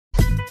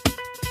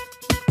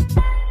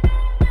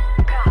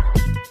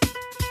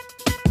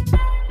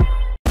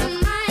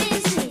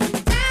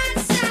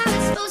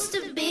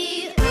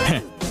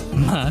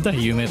まだ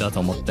夢だ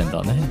と思ってん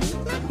だね。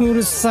う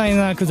るさい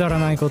な、くだら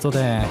ないこと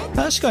で。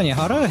確かに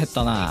腹が減っ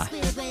たな。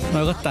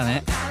分かった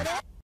ね。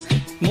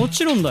も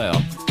ちろんだよ。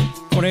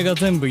これが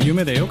全部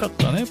夢でよかっ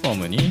たね、ポ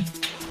ムに。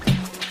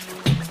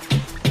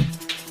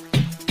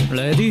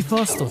レディーファ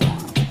ーストだ。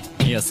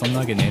いや、そんな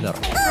わけねえだろ。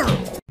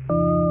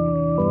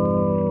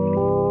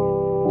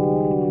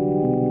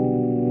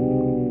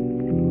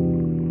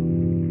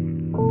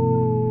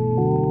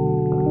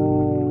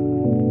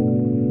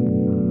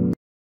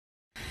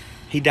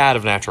He died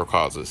of natural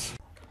causes.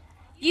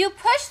 You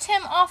pushed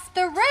him off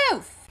the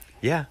roof.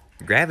 Yeah,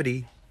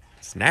 gravity.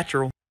 It's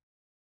natural.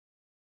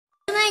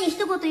 前に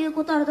一言言う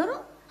ことあるだろ。は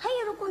い、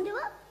喜んで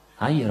は。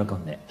はい、喜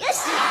んで。よ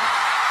し。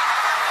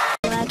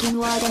Black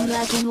and white and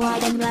black and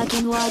white and black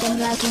and white and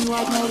black and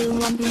white. No do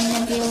one thing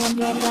and feel one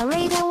red. The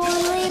radar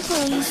only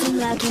please.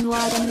 Black and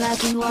white and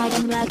black and white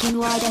and black and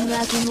white and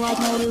black and white.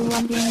 No do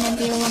one thing and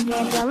feel one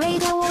red. The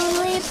radar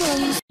only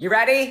please. You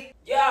ready?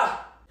 Yeah.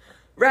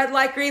 Red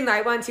light, green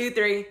light. 1, 2,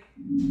 3.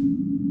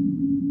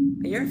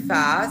 You're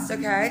fast.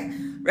 Okay.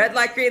 Red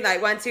light, green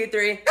light. 1, 2,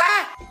 3.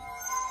 Ah!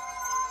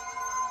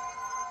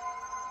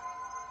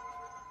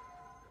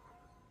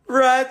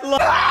 Red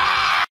light.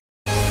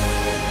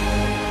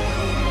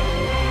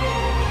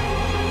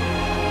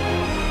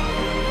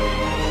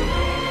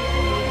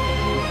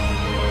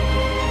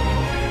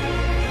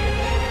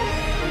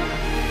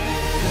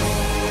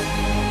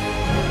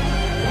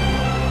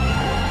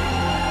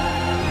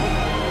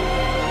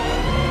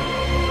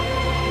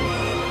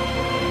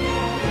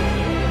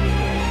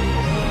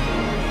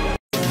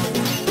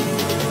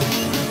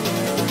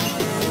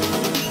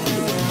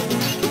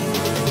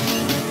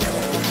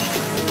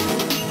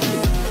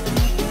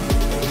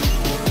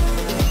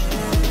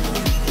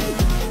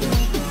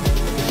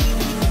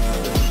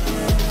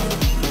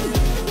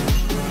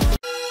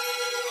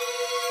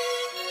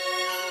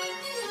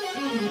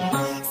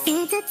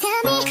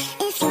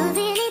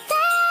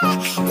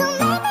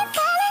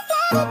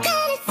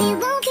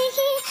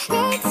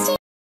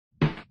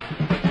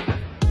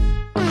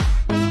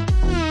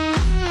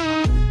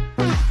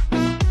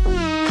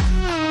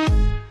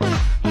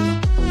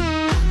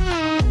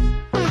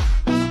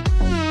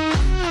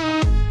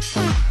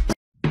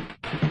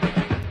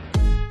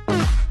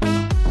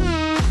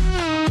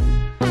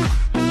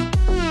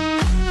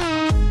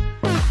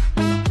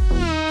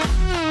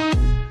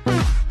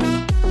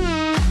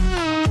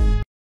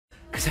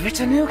 If it's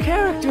a new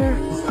character,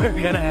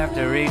 we're gonna have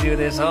to redo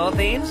this whole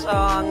theme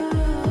song.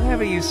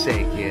 Whatever you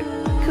say, kid.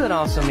 Could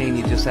also mean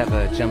you just have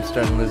a jump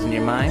start and losing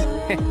your mind.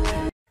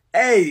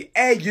 Hey,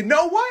 you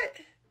know what?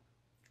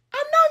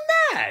 I'm not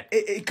mad.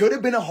 It could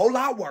have been a whole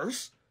lot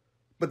worse,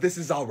 but this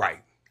is all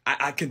right.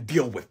 I can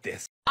deal with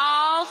this.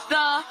 All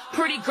the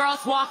pretty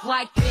girls walk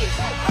like this.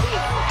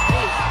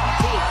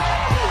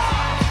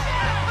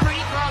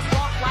 Pretty girls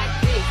walk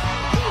like this.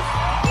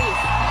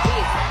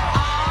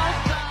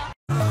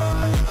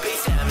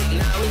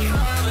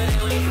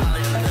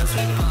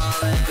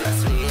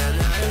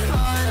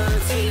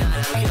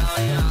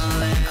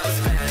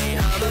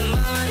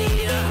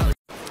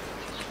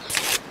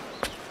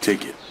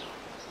 Take it.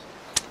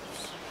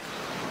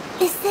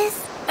 Is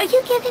this... Are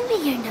you giving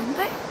me your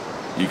number?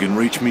 You can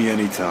reach me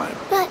anytime.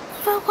 But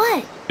for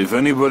what? If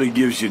anybody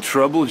gives you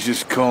trouble,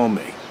 just call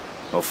me.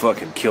 I'll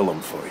fucking kill them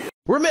for you.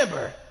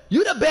 Remember,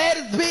 you the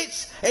baddest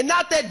bitch, and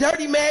not that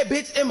dirty mad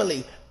bitch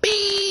Emily.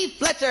 B.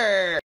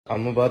 Fletcher!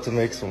 I'm about to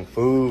make some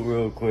food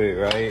real quick,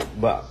 right?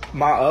 But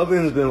my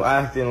oven's been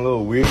acting a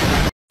little weird.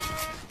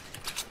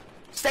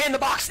 Stay in the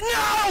box!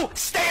 No!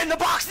 Stay in the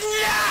box!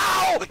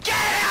 No! Get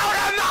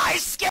out of my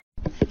skin!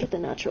 Forget the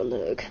natural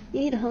look. You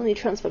need a whole new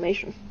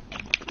transformation.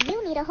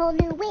 You need a whole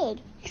new wig.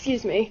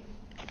 Excuse me.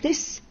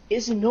 This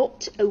is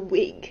not a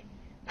wig.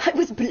 I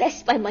was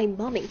blessed by my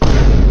mommy.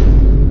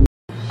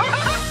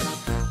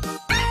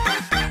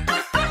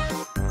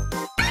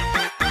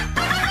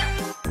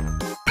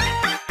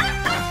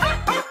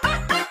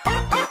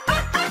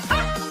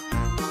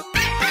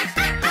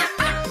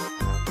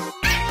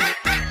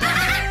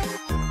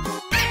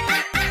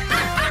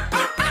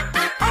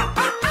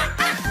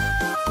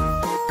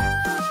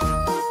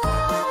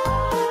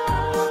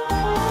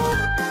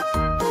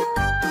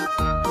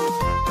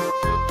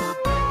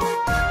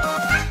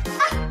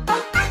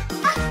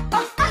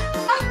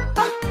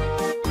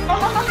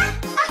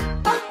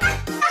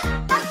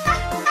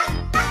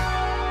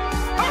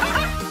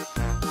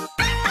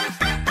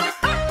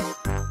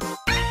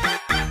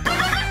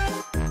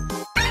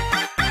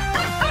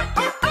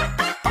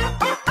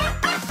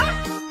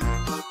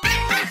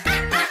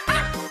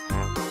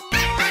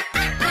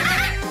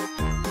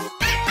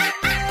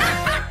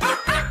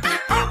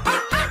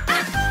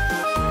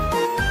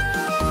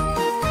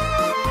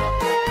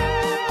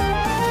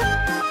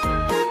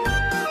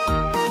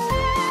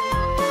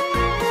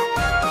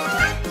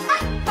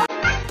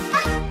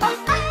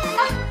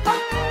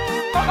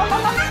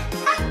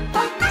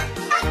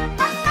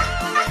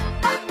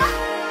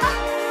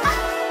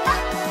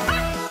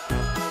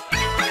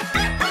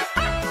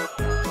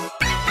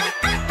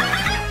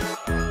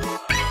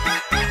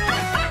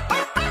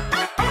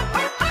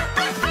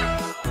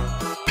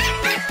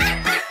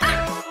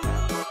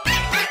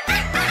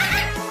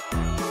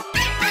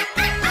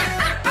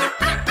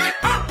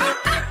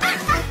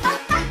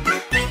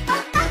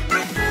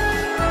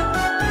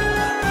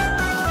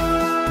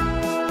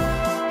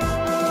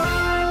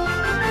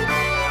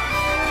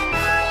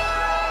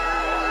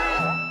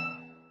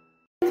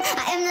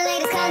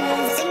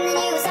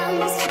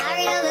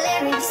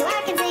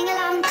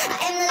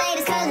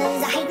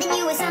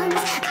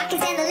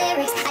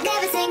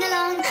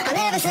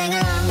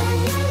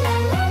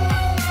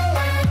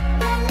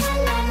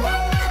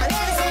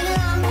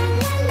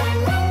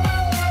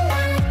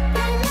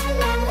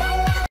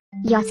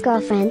 Yacht's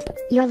girlfriend,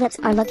 your lips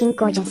are looking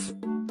gorgeous.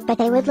 But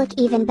they would look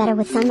even better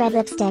with some red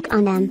lipstick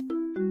on them.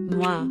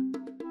 Mwah.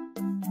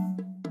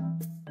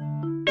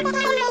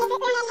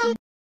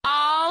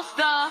 All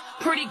the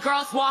pretty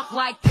girls walk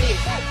like this.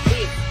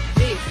 This.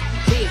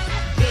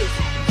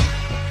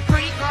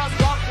 Pretty girls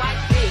walk like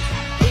this.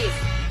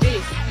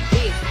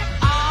 This.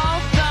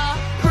 All the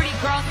pretty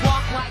girls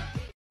walk like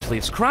this.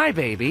 Please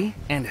Crybaby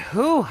and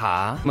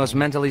Hoo-Ha, most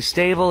mentally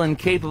stable and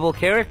capable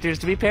characters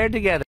to be paired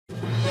together.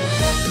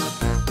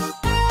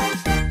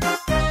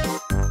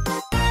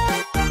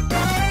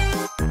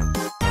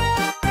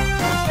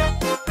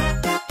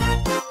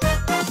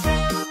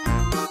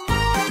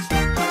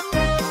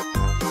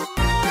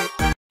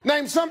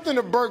 Name something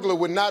a burglar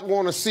would not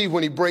want to see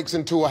when he breaks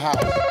into a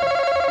house.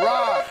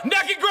 Rob.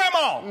 Naked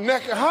grandma!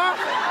 Naked, huh?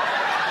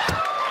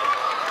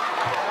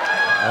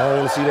 I don't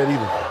want to see that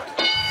either.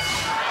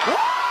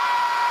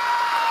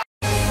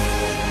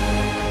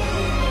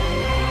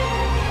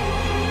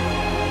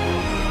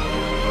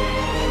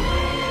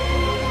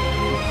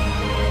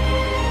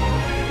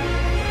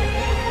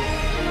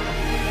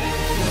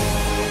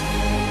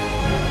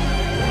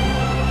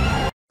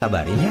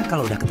 Kabarin ya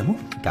kalau udah ketemu,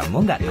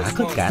 kamu nggak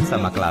takut kan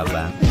sama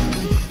kelabang?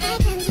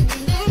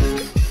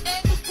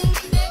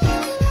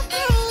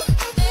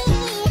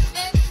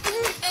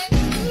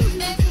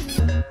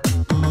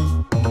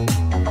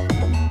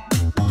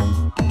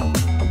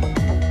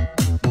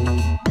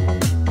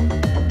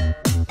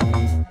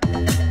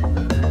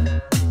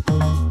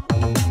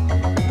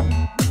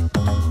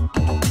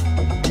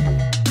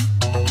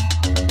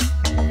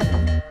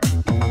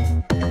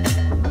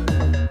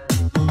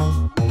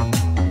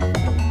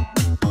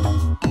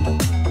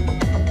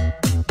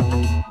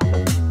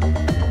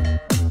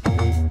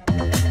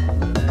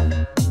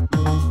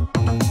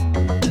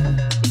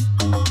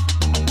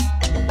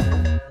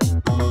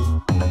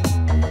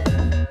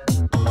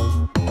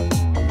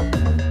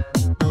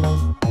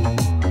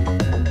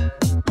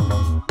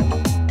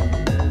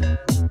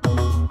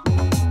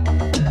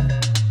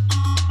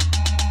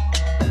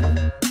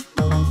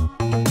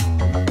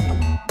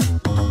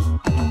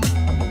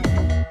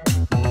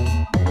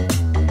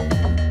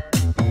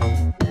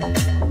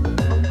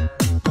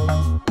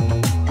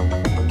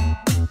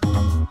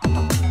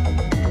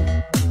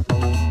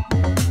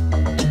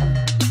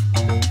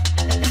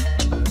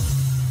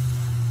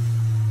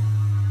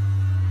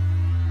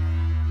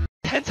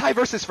 Hentai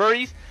versus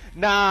furries?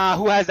 Nah,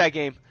 who has that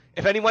game?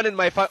 If anyone in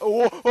my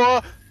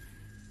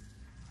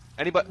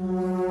anybody?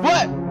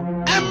 What?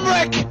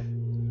 Emmerich!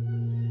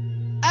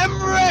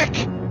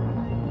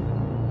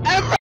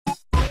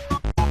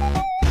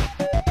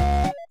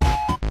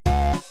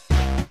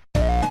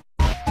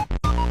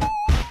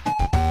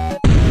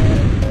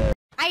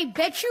 I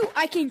bet you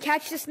I can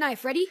catch this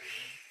knife. Ready?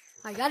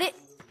 I got it.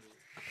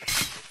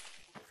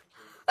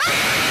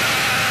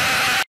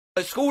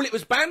 At school it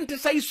was banned to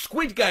say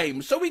Squid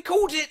Game, so we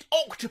called it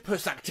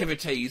Octopus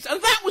Activities, and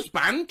that was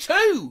banned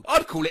too.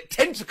 I'd call it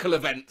Tentacle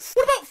Events.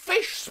 What about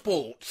Fish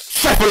Sports?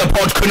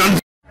 Cephalopod conundrum.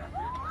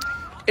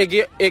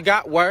 It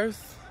got worse.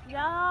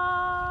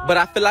 Yeah. But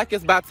I feel like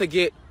it's about to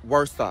get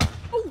worse. Oh!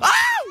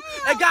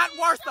 It got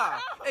worse.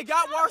 It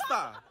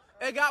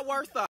got worse.